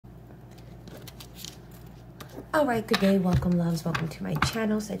All right, good day, welcome loves, welcome to my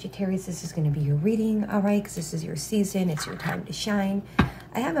channel, Sagittarius. This is going to be your reading, all right, because this is your season, it's your time to shine.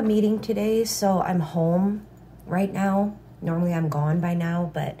 I have a meeting today, so I'm home right now. Normally I'm gone by now,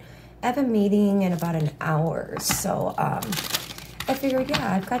 but I have a meeting in about an hour, so I figured,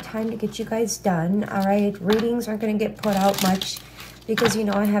 yeah, I've got time to get you guys done, all right. Readings aren't going to get put out much because, you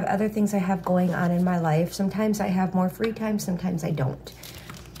know, I have other things I have going on in my life. Sometimes I have more free time, sometimes I don't.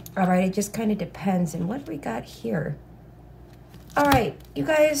 All right, it just kind of depends. And what we got here? All right, you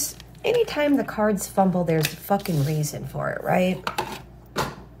guys, anytime the cards fumble, there's a fucking reason for it, right?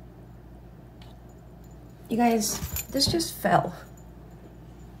 You guys, this just fell.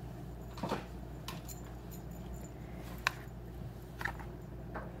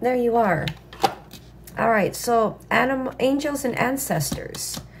 There you are. All right, so angels and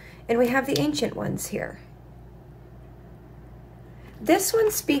ancestors. And we have the ancient ones here. This one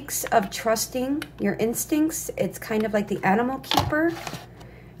speaks of trusting your instincts. It's kind of like the animal keeper.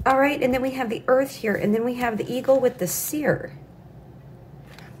 All right, and then we have the earth here, and then we have the eagle with the seer.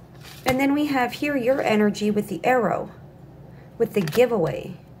 And then we have here your energy with the arrow, with the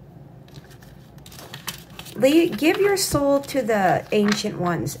giveaway. Give your soul to the ancient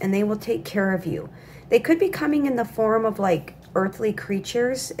ones, and they will take care of you. They could be coming in the form of like earthly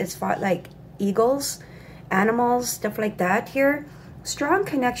creatures. It's like eagles, animals, stuff like that here. Strong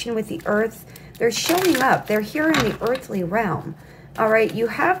connection with the earth. They're showing up. They're here in the earthly realm. All right, you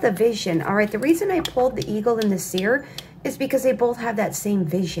have the vision. All right, the reason I pulled the eagle and the seer is because they both have that same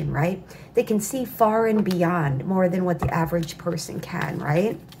vision, right? They can see far and beyond, more than what the average person can,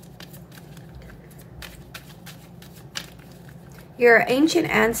 right? Your ancient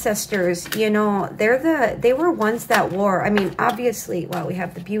ancestors, you know, they were ones that wore, I mean, obviously, well, we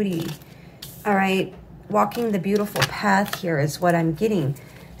have the beauty, all right? Walking the beautiful path here is what I'm getting.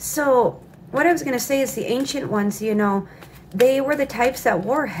 So what I was going to say is the ancient ones, you know, they were the types that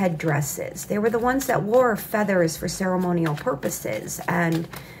wore headdresses. They were the ones that wore feathers for ceremonial purposes and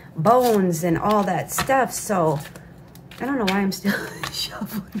bones and all that stuff. So I don't know why I'm still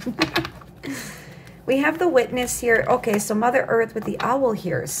shuffling. We have the witness here. Okay, so Mother Earth with the owl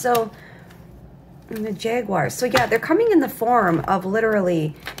here. So and the jaguar. So yeah, they're coming in the form of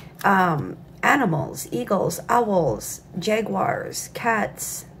literally animals, eagles, owls, jaguars,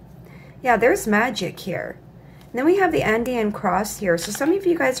 cats. Yeah, there's magic here. And then we have the Andean cross here. So some of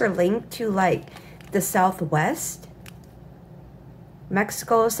you guys are linked to like the Southwest,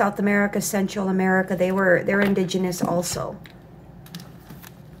 Mexico, South America, Central America. They're indigenous also.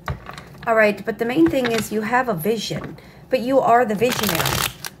 All right, but the main thing is you have a vision, but you are the visionary,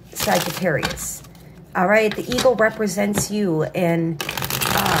 Sagittarius. All right, the eagle represents you, and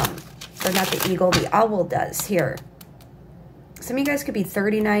or not the eagle, the owl does here. Some of you guys could be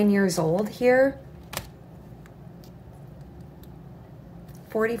 39 years old here.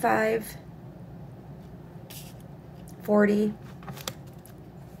 45. 40.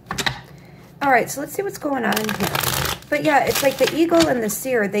 All right, so let's see what's going on here. But yeah, it's like the eagle and the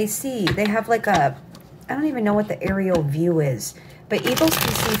seer, they have like a, I don't even know what the aerial view is, but eagles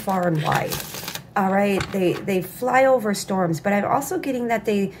can see far and wide. All right, they fly over storms, but I'm also getting that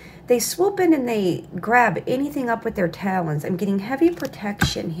they swoop in and they grab anything up with their talons. I'm getting heavy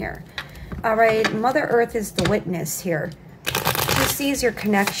protection here. All right, Mother Earth is the witness here. She sees your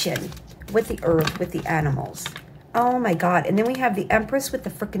connection with the earth, with the animals. Oh my God. And then we have the Empress with the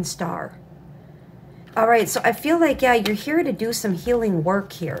freaking star. All right, so I feel like, yeah, you're here to do some healing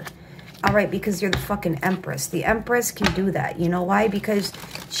work here. All right, because you're the fucking Empress. The Empress can do that. You know why? Because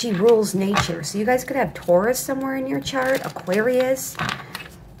she rules nature. So you guys could have Taurus somewhere in your chart, Aquarius.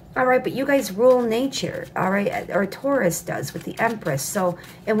 All right, but you guys rule nature, all right? Or Taurus does with the Empress. So,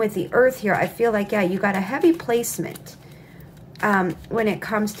 and with the Earth here, I feel like, yeah, you got a heavy placement when it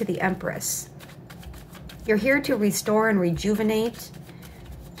comes to the Empress. You're here to restore and rejuvenate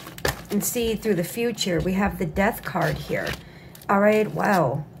and see through the future. We have the Death card here. All right,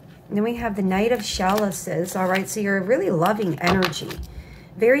 wow. And then we have the Knight of Chalices. All right, so you're a really loving energy,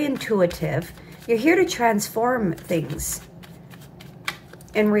 very intuitive. You're here to transform things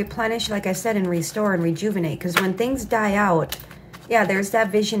and replenish, like I said, and restore and rejuvenate. Because when things die out, yeah, there's that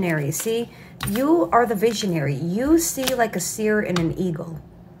visionary. See, you are the visionary. You see like a seer and an eagle.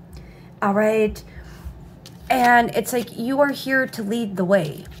 All right. And it's like you are here to lead the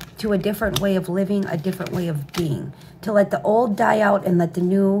way to a different way of living, a different way of being. To let the old die out and let the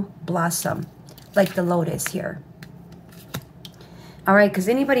new blossom, like the lotus here. All right, because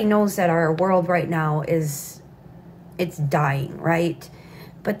anybody knows that our world right now it's dying, right?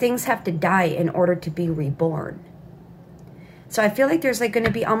 But things have to die in order to be reborn. So I feel like there's like going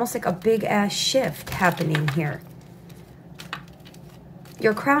to be almost like a big ass shift happening here.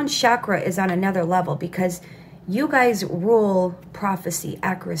 Your crown chakra is on another level because you guys rule prophecy,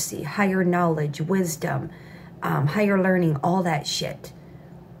 accuracy, higher knowledge, wisdom, higher learning, all that shit.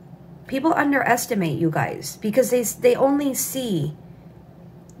 People underestimate you guys because they only see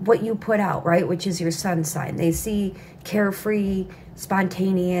what you put out, right? Which is your sun sign. They see carefree,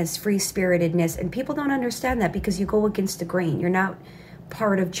 spontaneous, free-spiritedness, and people don't understand that because you go against the grain. You're not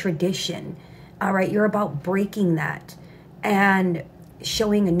part of tradition, all right? You're about breaking that and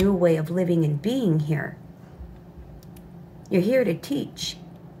showing a new way of living and being here. You're here to teach.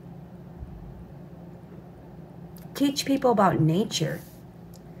 Teach people about nature.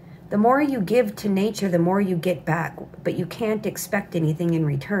 The more you give to nature, the more you get back, but you can't expect anything in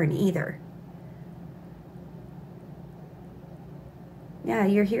return either. Yeah,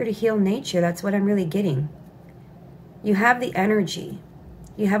 you're here to heal nature. That's what I'm really getting. You have the energy.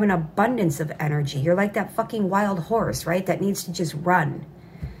 You have an abundance of energy. You're like that fucking wild horse, right? That needs to just run.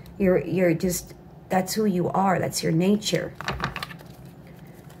 You're just, that's who you are. That's your nature.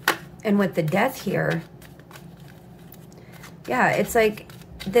 And with the death here, yeah, it's like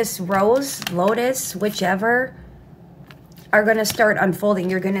this rose, lotus, whichever, are going to start unfolding.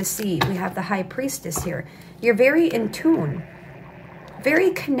 You're going to see, we have the high priestess here. You're very in tune.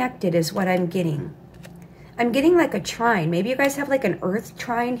 Very connected is what I'm getting. I'm getting like a trine. Maybe you guys have like an earth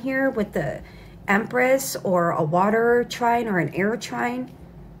trine here with the empress, or a water trine, or an air trine.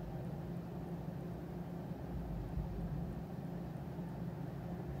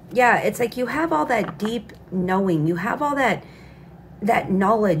 Yeah, it's like you have all that deep knowing. You have all that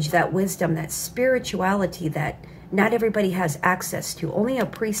knowledge, that wisdom, that spirituality that not everybody has access to. Only a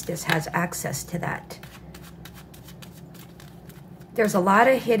priestess has access to that. There's a lot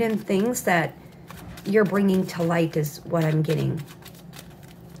of hidden things that you're bringing to light is what I'm getting.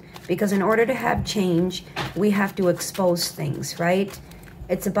 Because in order to have change, we have to expose things, right?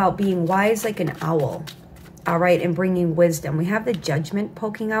 It's about being wise like an owl, all right, and bringing wisdom. We have the judgment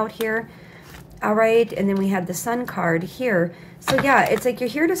poking out here, all right, and then we have the sun card here. So yeah, it's like you're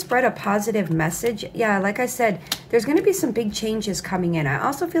here to spread a positive message. Yeah, like I said, there's going to be some big changes coming in. I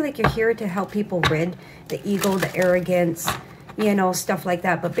also feel like you're here to help people rid the ego, the arrogance, you know, stuff like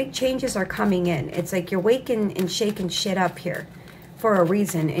that. But big changes are coming in. It's like you're waking and shaking shit up here for a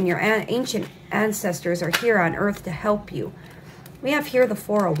reason. And your ancient ancestors are here on earth to help you. We have here the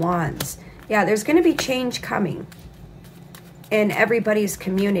Four of Wands. Yeah, there's going to be change coming in everybody's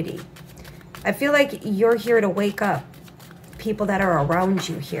community. I feel like you're here to wake up people that are around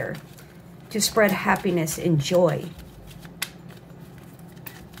you here, to spread happiness and joy.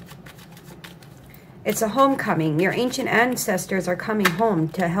 It's a homecoming. Your ancient ancestors are coming home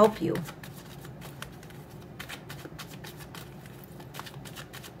to help you.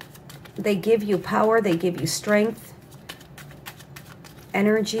 They give you power. They give you strength,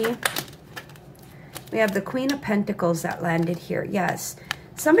 energy. We have the Queen of Pentacles that landed here. Yes.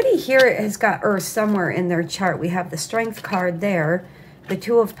 Somebody here has got Earth somewhere in their chart. We have the Strength card there. The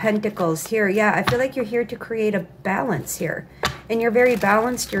Two of Pentacles here. Yeah, I feel like you're here to create a balance here. And you're very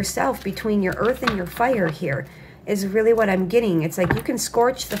balanced yourself between your earth and your fire here is really what I'm getting. It's like you can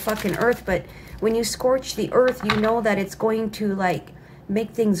scorch the fucking earth, but when you scorch the earth, you know that it's going to like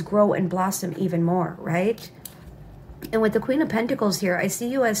make things grow and blossom even more, right? And with the Queen of Pentacles here, I see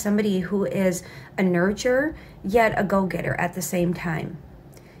you as somebody who is a nurturer, yet a go-getter at the same time.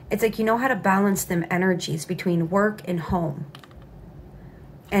 It's like you know how to balance them energies between work and home.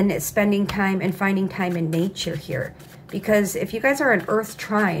 And spending time and finding time in nature here. Because if you guys are an earth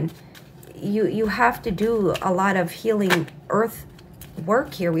trine, you have to do a lot of healing earth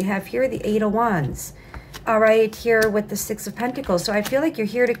work here. We have here the Eight of Wands. All right, here with the Six of Pentacles. So I feel like you're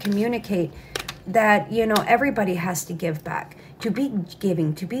here to communicate that, you know, everybody has to give back. To be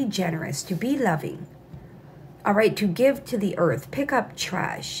giving, to be generous, to be loving. All right, to give to the earth. Pick up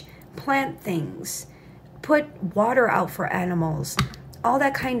trash. Plant things. Put water out for animals. All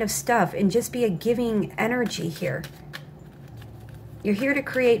that kind of stuff. And just be a giving energy here. You're here to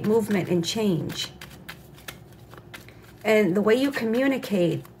create movement and change. And the way you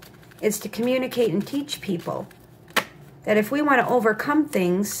communicate is to communicate and teach people that if we want to overcome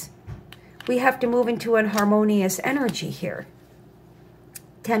things, we have to move into an harmonious energy here.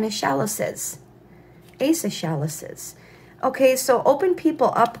 Ten of Chalices. Ace of Chalices. Okay, so open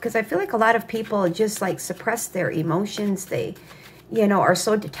people up, because I feel like a lot of people just like suppress their emotions. They, you know, are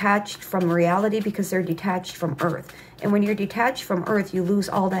so detached from reality because they're detached from earth. And when you're detached from earth, you lose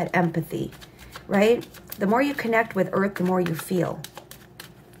all that empathy, right? The more you connect with earth, the more you feel.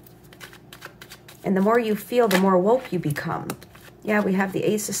 And the more you feel, the more woke you become. Yeah, we have the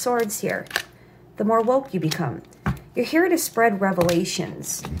Ace of Swords here. The more woke you become. You're here to spread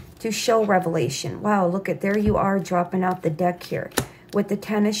revelations, to show revelation. Wow, look at, there you are dropping out the deck here. With the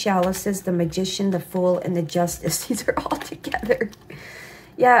Ten of Chalices, the Magician, the Fool, and the Justice. These are all together.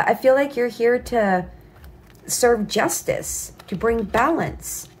 Yeah, I feel like you're here to serve justice, to bring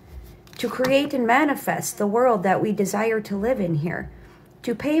balance, to create and manifest the world that we desire to live in here,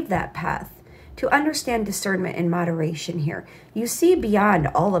 to pave that path, to understand discernment and moderation here. You see beyond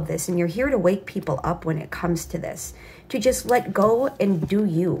all of this, and you're here to wake people up when it comes to this, to just let go and do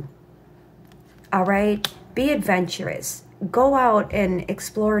you. All right? Be adventurous. Go out and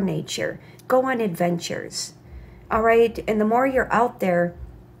explore nature. Go on adventures. All right? And the more you're out there,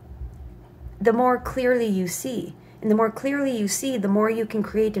 the more clearly you see. And the more clearly you see, the more you can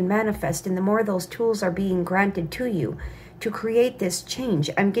create and manifest, and the more those tools are being granted to you to create this change.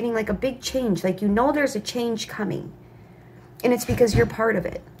 I'm getting like a big change, like you know there's a change coming. And it's because you're part of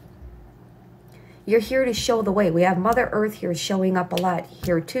it. You're here to show the way. We have Mother Earth here showing up a lot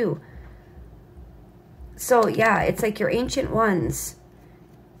here too. So yeah, it's like your ancient ones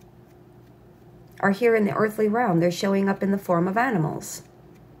are here in the earthly realm. They're showing up in the form of animals.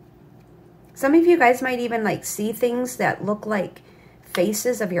 Some of you guys might even like see things that look like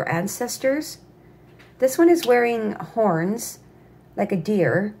faces of your ancestors. This one is wearing horns, like a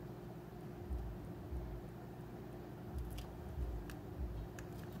deer.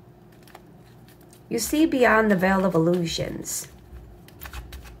 You see beyond the veil of illusions.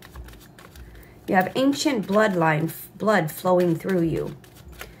 You have ancient bloodline, blood flowing through you.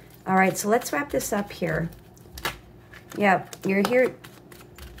 All right, so let's wrap this up here. Yeah, you're here.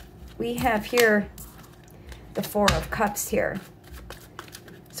 We have here the Four of Cups here.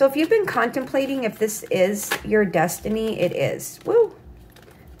 So if you've been contemplating if this is your destiny, it is. Woo!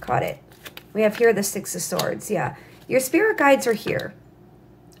 Caught it. We have here the Six of Swords. Yeah. Your spirit guides are here.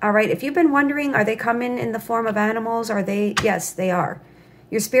 All right. If you've been wondering, are they coming in the form of animals? Are they? Yes, they are.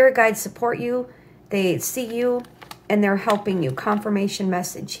 Your spirit guides support you. They see you and they're helping you. Confirmation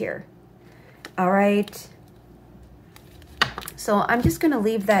message here. All right. So I'm just going to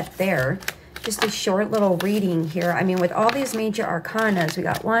leave that there. Just a short little reading here. I mean, with all these major arcanas, we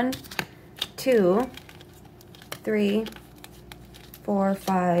got 1, 2, 3, 4,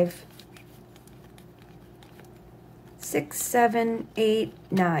 5, 6, 7, 8,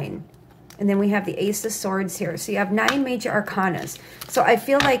 9. And then we have the Ace of Swords here. So you have 9 major arcanas. So I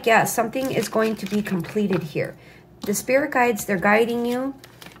feel like, yeah, something is going to be completed here. The spirit guides, they're guiding you.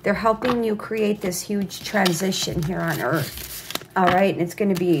 They're helping you create this huge transition here on Earth. All right, and it's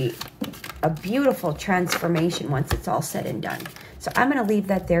going to be a beautiful transformation once it's all said and done. So I'm going to leave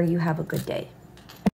that there. You have a good day.